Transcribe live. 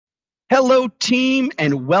Hello, team,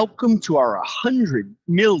 and welcome to our $100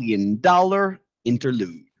 million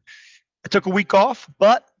interlude. I took a week off,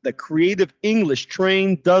 but the creative English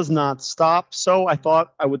train does not stop. So I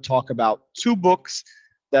thought I would talk about two books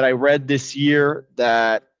that I read this year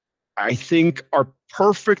that I think are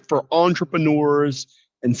perfect for entrepreneurs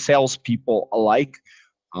and salespeople alike.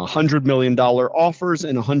 $100 million offers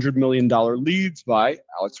and $100 million leads by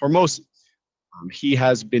Alex Hormozi. He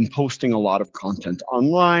has been posting a lot of content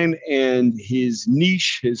online, and his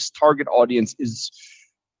niche, his target audience is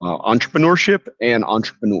entrepreneurship and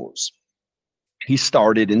entrepreneurs. He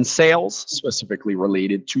started in sales, specifically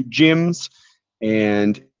related to gyms.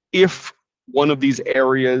 And if one of these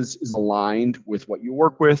areas is aligned with what you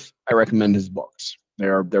work with, I recommend his books.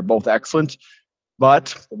 They're both excellent,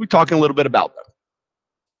 but we'll be talking a little bit about them.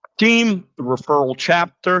 Team, the referral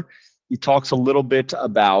chapter, he talks a little bit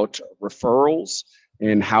about referrals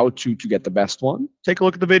and how to get the best one. Take a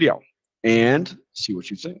look at the video and see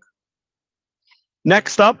what you think.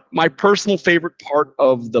 Next up, my personal favorite part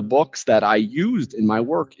of the books that I used in my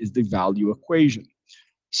work is the value equation.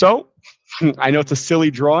 So I know it's a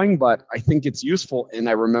silly drawing, but I think it's useful, and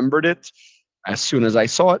I remembered it as soon as I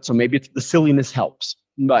saw it. So maybe the silliness helps.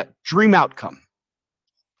 But dream outcome.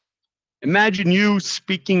 Imagine you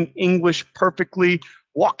speaking English perfectly,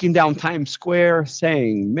 walking down Times Square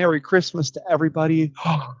saying, "Merry Christmas" to everybody.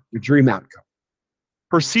 Your dream outcome.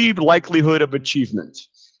 Perceived likelihood of achievement.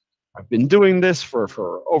 I've been doing this for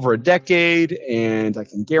over a decade, and I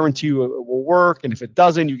can guarantee you it will work. And if it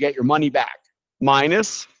doesn't, you get your money back.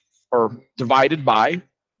 Minus or divided by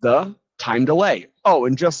the time delay. Oh,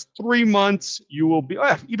 in just 3 months, you will be,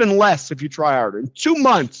 even less if you try harder. In 2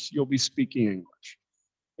 months, you'll be speaking English.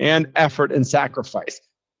 And effort and sacrifice.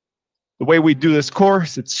 The way we do this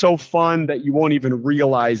course, it's so fun that you won't even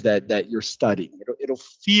realize that you're studying. It'll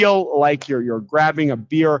feel like you're grabbing a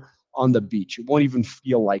beer on the beach. It won't even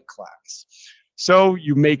feel like class. So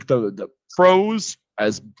you make the pros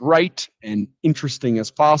as bright and interesting as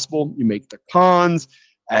possible. You make the cons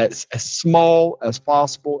as small as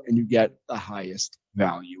possible, and you get the highest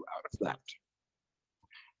value out of that.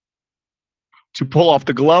 To pull off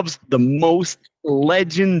the gloves, the most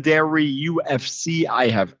legendary UFC I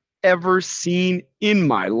have ever seen in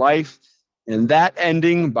my life. And that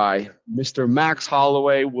ending by Mr. Max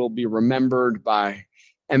Holloway will be remembered by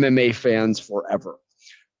MMA fans forever.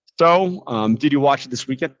 So, did you watch it this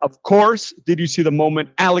weekend? Of course. Did you see the moment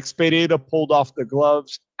Alex Pereira pulled off the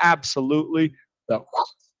gloves? Absolutely.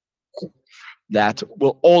 That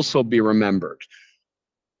will also be remembered.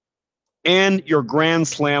 And your Grand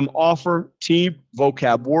Slam offer, team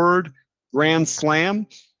vocab word, Grand Slam.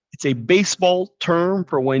 It's a baseball term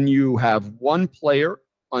for when you have one player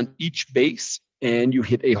on each base and you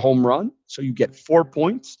hit a home run. So you get 4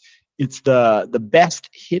 points. It's the best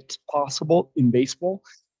hit possible in baseball.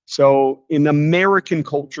 So in American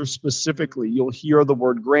culture specifically, you'll hear the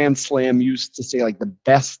word Grand Slam used to say like the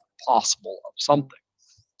best possible of something.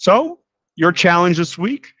 So your challenge this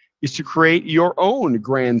week is to create your own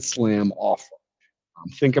Grand Slam offer.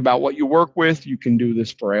 Think about what you work with. You can do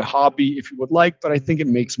this for a hobby if you would like, but I think it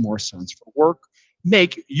makes more sense for work.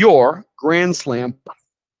 Make your Grand Slam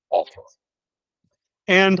offer.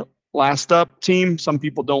 And last up, team, some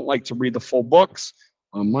people don't like to read the full books.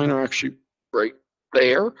 Mine are actually right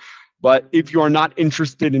there. But if you are not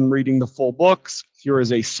interested in reading the full books, here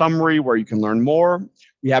is a summary where you can learn more.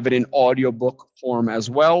 We have it in audiobook form as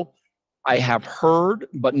well. I have heard,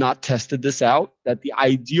 but not tested this out, that the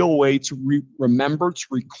ideal way to remember, to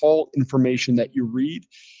recall information that you read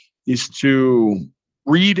is to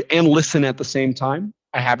read and listen at the same time.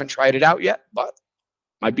 I haven't tried it out yet, but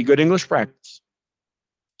might be good English practice.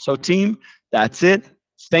 So team, that's it.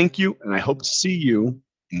 Thank you, and I hope to see you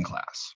in class.